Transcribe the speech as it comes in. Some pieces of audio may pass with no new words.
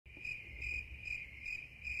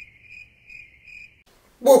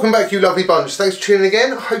Welcome back, you lovely bunch. Thanks for tuning in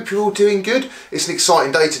again. I hope you're all doing good. It's an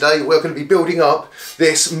exciting day today. We're going to be building up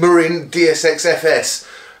this Marin DSX FS.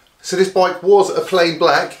 So this bike was a plain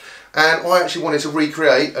black, and I actually wanted to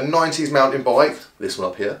recreate a 90s mountain bike, this one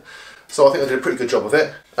up here. So I think I did a pretty good job of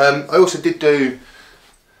it. I also did do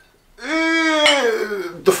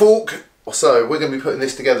the fork. So we're going to be putting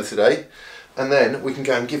this together today, and then we can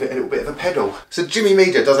go and give it a little bit of a pedal. So Jimmi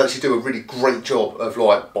Media does actually do a really great job of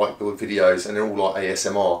like bike build videos, and they're all like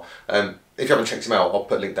ASMR. If you haven't checked them out, I'll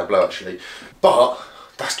put a link down below actually. But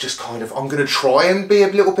that's just kind of, I'm going to try and be a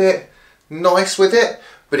little bit nice with it,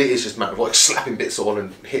 but it is just a matter of like slapping bits on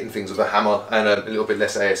and hitting things with a hammer, and a little bit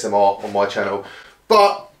less ASMR on my channel.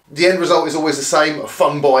 But the end result is always the same, a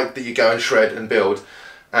fun bike that you go and shred and build.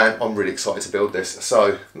 And I'm really excited to build this.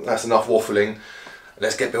 So that's enough waffling.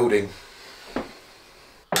 Let's get building.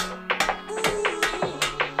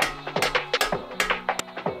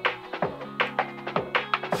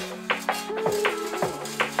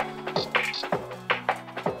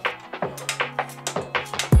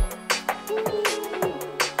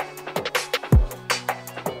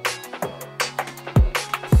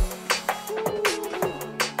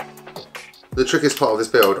 The trickiest part of this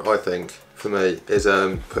build, I think, for me, is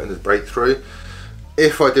putting the brake through.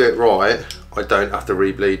 If I do it right, I don't have to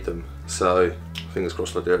re-bleed them. So, fingers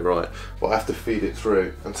crossed I do it right. But I have to feed it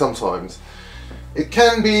through. And sometimes, it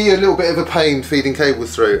can be a little bit of a pain feeding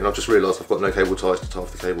cables through. And I've just realised I've got no cable ties to tie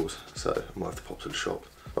off the cables. So, I might have to pop to the shop.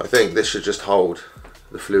 But I think this should just hold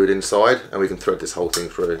the fluid inside, and we can thread this whole thing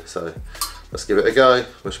through. So, let's give it a go.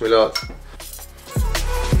 Wish me luck.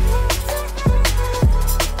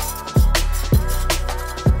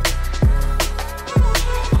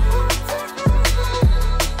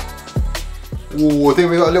 Ooh, I think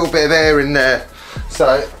we've got a little bit of air in there,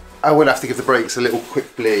 so I will have to give the brakes a little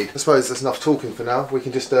quick bleed. I suppose that's enough talking for now. We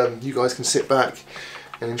can just, you guys can sit back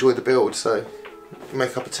and enjoy the build. So make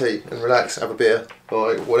a cup of tea and relax, have a beer,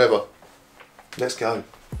 or whatever. Let's go.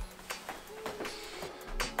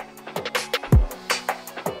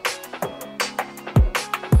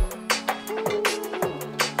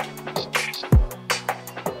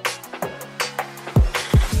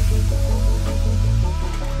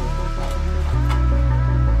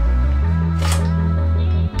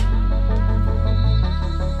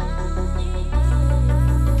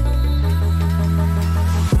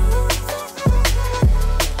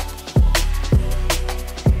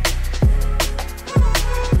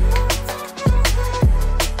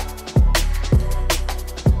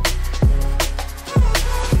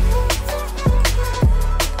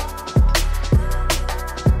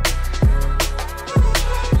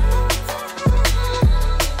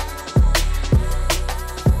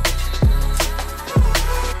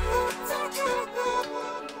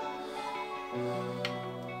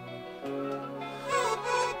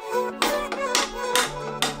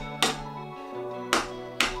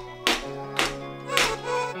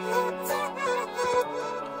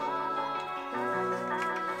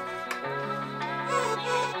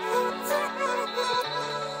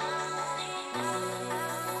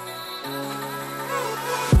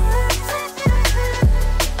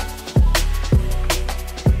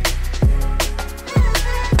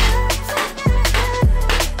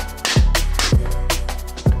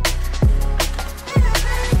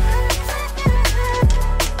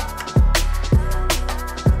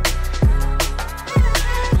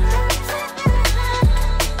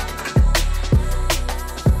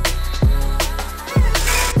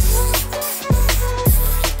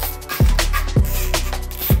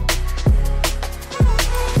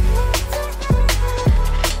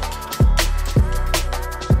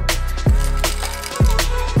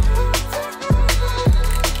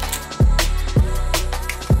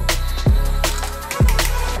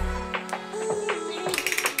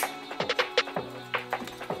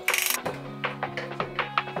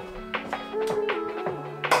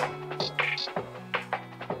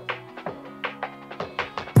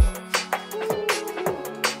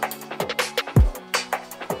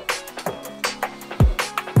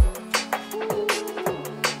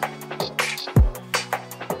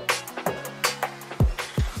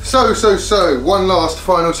 So, one last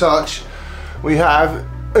final touch. We have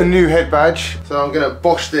a new head badge. So I'm gonna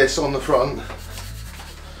bosh this on the front.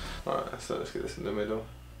 Alright, so let's get this in the middle.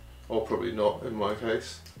 Or probably not in my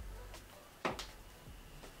case. There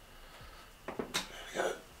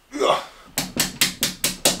we go.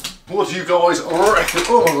 What do you guys reckon?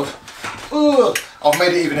 Oh my god. I've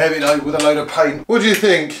made it even heavy though with a load of paint. What do you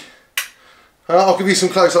think? I'll give you some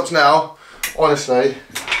close-ups now. Honestly,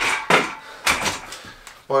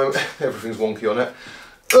 everything's wonky on it.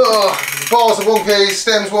 Bars are wonky,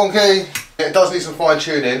 stems wonky. It does need some fine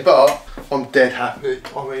tuning, but I'm dead happy.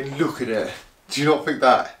 I mean, look at it. Do you not think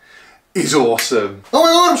that is awesome? Oh my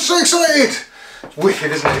god, I'm so excited! It's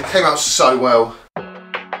wicked, isn't it? It came out so well.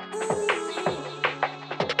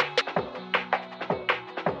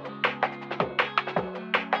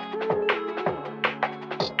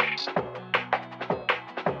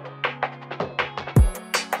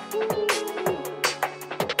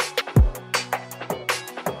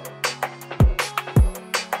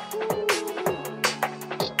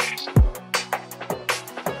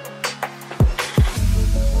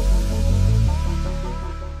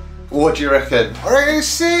 What do you reckon? I reckon it's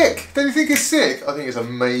sick! Don't you think it's sick? I think it's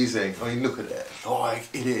amazing. I mean, look at it. Like,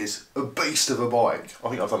 it is a beast of a bike. I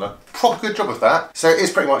think I've done a proper good job of that. So it is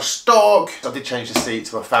pretty much stock. I did change the seat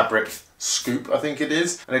to a fabric scoop, I think it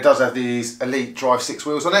is. And it does have these Elite Drive 6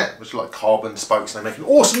 wheels on it, which are like carbon spokes and they make an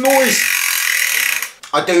awesome noise.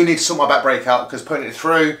 I do need to sort my back brake out because putting it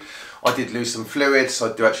through, I did lose some fluid,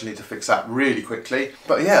 so I do actually need to fix that really quickly.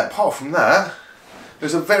 But yeah, apart from that, it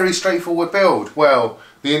was a very straightforward build. Well,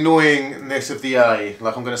 the annoyingness of the A,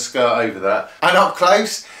 like I'm going to skirt over that. And up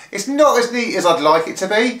close, it's not as neat as I'd like it to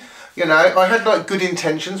be. You know, I had like good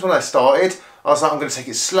intentions when I started. I was like, I'm going to take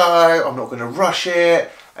it slow, I'm not going to rush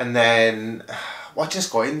it. And then I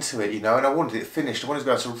just got into it, you know, and I wanted it finished. I wanted to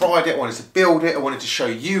be able to ride it, I wanted to build it, I wanted to show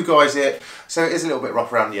you guys it. So it is a little bit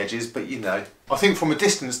rough around the edges, but you know. I think from a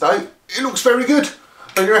distance though, it looks very good.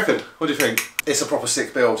 What do you reckon? What do you think? It's a proper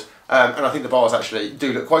sick build. And I think the bars actually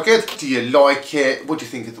do look quite good. Do you like it? What do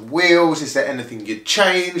you think of the wheels? Is there anything you'd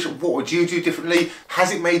change? What would you do differently?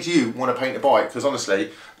 Has it made you want to paint a bike? Because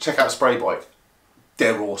honestly, check out Spray Bike.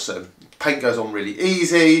 They're awesome. Paint goes on really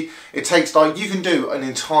easy. It takes like, you can do an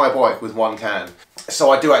entire bike with one can. So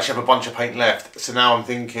I do actually have a bunch of paint left. So now I'm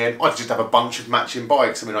thinking, I could just have a bunch of matching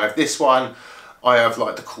bikes. I mean, I have this one. I have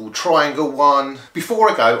like the cool triangle one. Before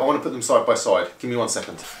I go, I want to put them side by side. Give me 1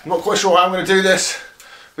 second. I'm not quite sure how I'm going to do this.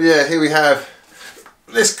 But yeah, here we have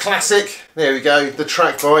this classic, there we go, the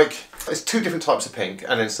track bike. There's 2 different types of pink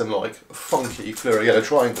and then some like funky fluoro yellow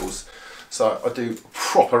triangles. So I do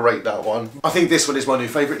proper rate that one. I think this one is my new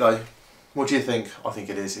favourite though. What do you think? I think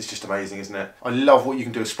it is. It's just amazing, isn't it? I love what you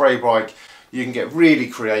can do with Spray Bike. You can get really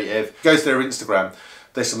creative. Go to their Instagram.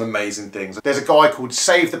 There's some amazing things. There's a guy called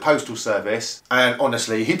Save the Postal Service, and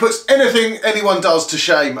honestly, he puts anything anyone does to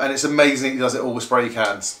shame, and it's amazing he does it all with spray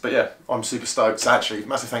cans. But yeah, I'm super stoked. So actually,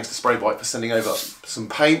 massive thanks to Spray Bike for sending over some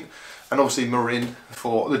paint, and obviously Marin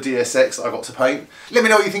for the DSX I got to paint. Let me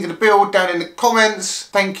know what you think of the build down in the comments.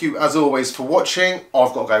 Thank you as always for watching.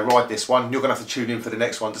 I've got to go ride this one. You're gonna have to tune in for the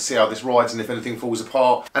next one to see how this rides and if anything falls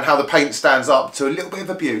apart and how the paint stands up to a little bit of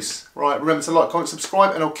abuse. Right, remember to like, comment,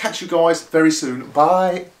 subscribe, and I'll catch you guys very soon.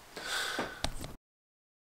 Bye.